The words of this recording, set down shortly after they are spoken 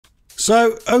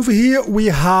So over here we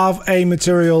have a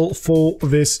material for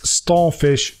this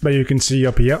starfish that you can see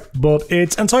up here, but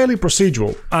it's entirely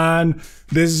procedural, and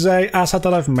this is a asset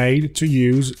that I've made to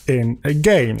use in a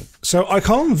game. So I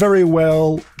can't very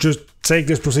well just take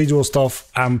this procedural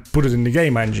stuff and put it in the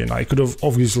game engine. I could have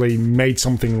obviously made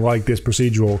something like this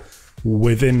procedural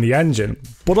within the engine,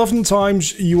 but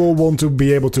oftentimes you will want to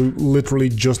be able to literally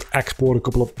just export a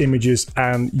couple of images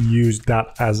and use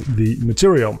that as the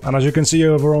material. And as you can see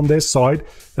over on this side,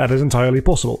 that is entirely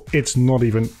possible. It's not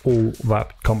even all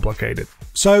that complicated.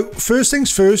 So first things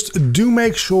first, do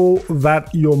make sure that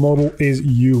your model is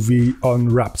UV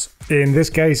unwrapped. In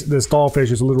this case, the starfish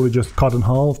is literally just cut in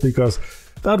half because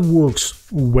that works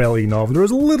well enough. There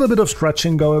is a little bit of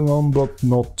stretching going on, but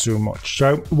not too much.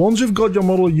 So once you've got your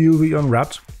model UV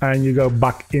unwrapped and you go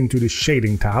back into the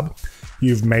shading tab,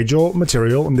 you've made your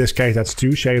material. In this case, that's 2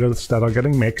 shaders that are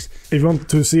getting mixed. If you want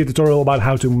to see a tutorial about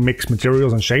how to mix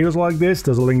materials and shaders like this,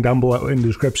 there's a link down below in the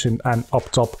description and up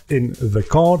top in the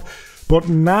card. But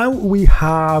now we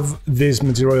have this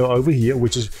material over here,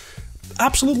 which is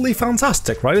absolutely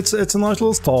fantastic, right? It's a nice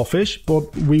little starfish,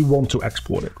 but we want to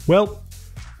export it. Well,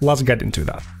 let's get into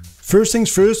that. First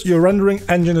things first, your rendering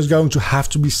engine is going to have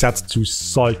to be set to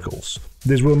cycles.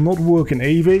 This will not work in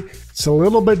Eevee. It's a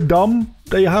little bit dumb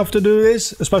that you have to do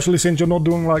this, especially since you're not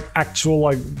doing like actual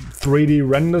 3D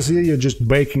renders here, you're just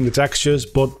baking the textures,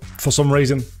 but for some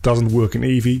reason it doesn't work in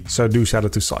Eevee, so do set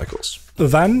it to cycles.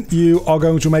 Then you are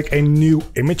going to make a new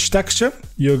image texture.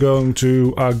 You're going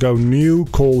to go new,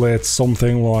 call it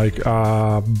something like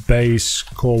base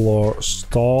color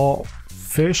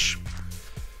starfish.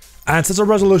 And set a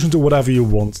resolution to whatever you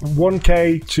want.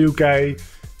 1K, 2K,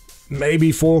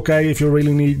 maybe 4K if you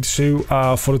really need to.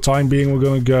 For the time being, we're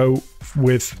going to go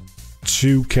with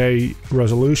 2K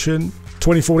resolution.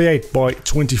 2048 by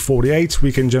 2048.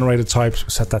 We can generate a type,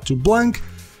 set that to blank,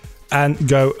 and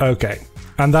go OK.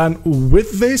 And then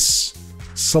with this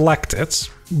selected,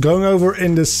 going over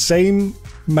in the same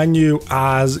menu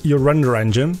as your render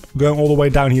engine, going all the way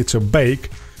down here to bake,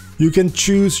 you can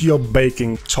choose your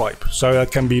baking type. So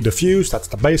that can be diffuse, that's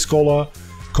the base color.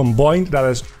 Combined, that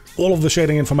is all of the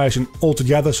shading information all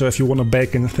together. So if you want to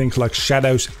bake in things like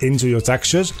shadows into your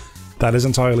textures, that is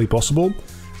entirely possible.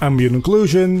 Ambient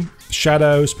occlusion,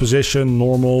 shadows, position,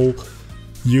 normal,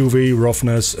 UV,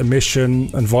 roughness, emission,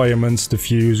 environments,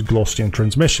 diffuse, glossy, and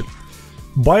transmission.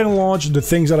 By and large, the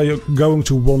things that you're going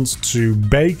to want to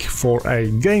bake for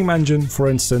a game engine, for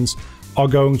instance, are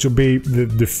going to be the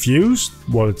diffuse,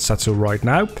 what it's set to right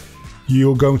now.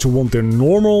 You're going to want the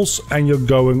normals, and you're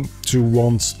going to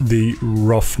want the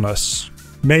roughness.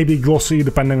 Maybe glossy,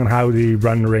 depending on how the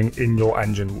rendering in your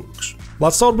engine works.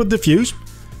 Let's start with diffuse,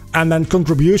 and then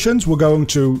contributions, we're going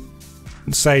to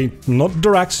say not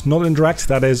direct, not indirect,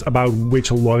 that is about which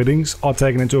lightings are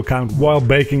taken into account while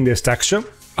baking this texture.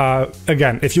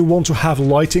 Again, if you want to have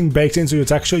lighting baked into your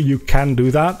texture, you can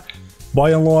do that.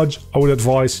 By and large, I would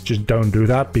advise just don't do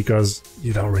that because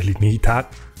you don't really need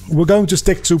that. We're going to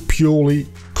stick to purely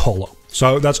color.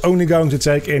 So that's only going to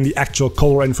take in the actual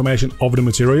color information of the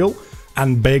material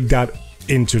and bake that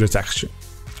into the texture.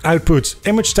 Output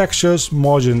image textures,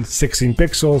 margin 16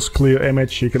 pixels, clear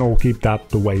image, you can all keep that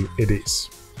the way it is.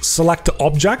 Select the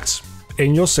object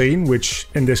in your scene, which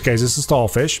in this case is the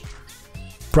starfish.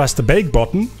 Press the bake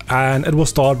button and it will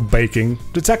start baking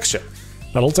the texture.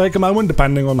 That'll take a moment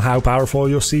depending on how powerful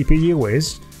your CPU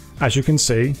is. As you can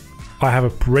see, I have a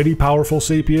pretty powerful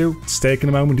CPU. It's taking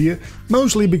a moment here,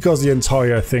 mostly because the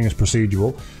entire thing is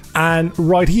procedural. And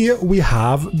right here we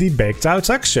have the baked out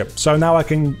texture. So now I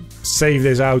can save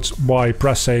this out by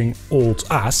pressing Alt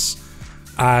S,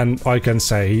 and I can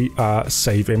say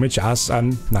save image as,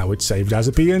 and now it's saved as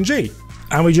a PNG.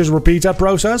 And we just repeat that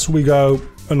process. We go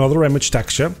another image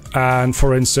texture, and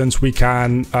for instance we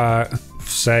can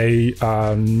say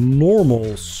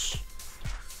normals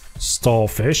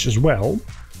starfish as well,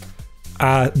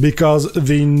 because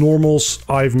the normals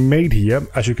I've made here,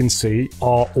 as you can see,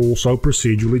 are also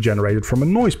procedurally generated from a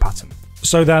noise pattern.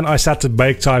 So then I set the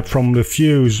bake type from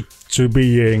diffuse to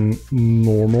being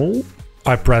normal.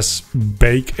 I press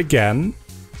bake again,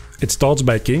 it starts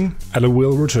baking, and it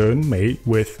will return me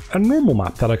with a normal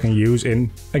map that I can use in,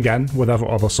 again, whatever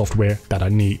other software that I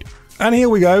need. And here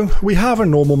we go, we have a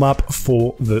normal map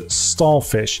for the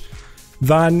starfish.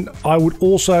 Then I would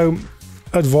also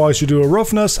advise you do a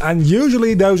roughness, and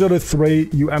usually those are the 3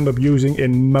 you end up using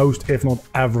in most, if not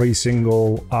every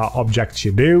single object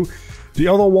you do. The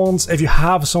other ones, if you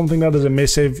have something that is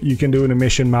emissive, you can do an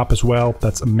emission map as well,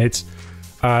 that's emit.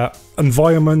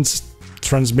 Environment,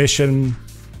 transmission,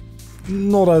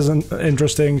 not as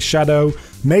interesting. Shadow,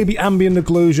 maybe ambient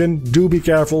occlusion. Do be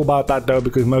careful about that though,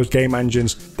 because most game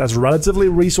engines, that's relatively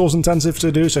resource intensive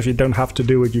to do, so if you don't have to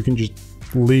do it, you can just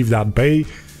leave that be.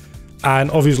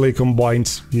 And obviously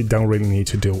combined, you don't really need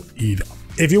to do either.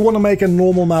 If you want to make a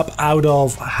normal map out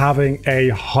of having a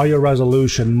higher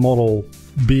resolution model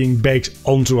being baked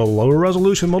onto a lower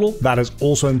resolution model, that is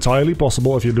also entirely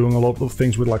possible if you're doing a lot of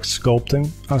things with like sculpting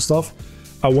and stuff.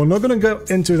 We're not going to go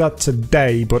into that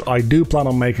today, but I do plan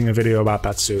on making a video about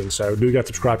that soon, so do get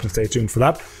subscribed and stay tuned for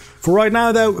that. For right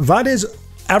now though, that is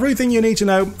everything you need to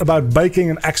know about baking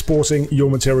and exporting your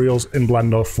materials in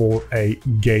Blender for a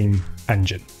game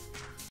engine.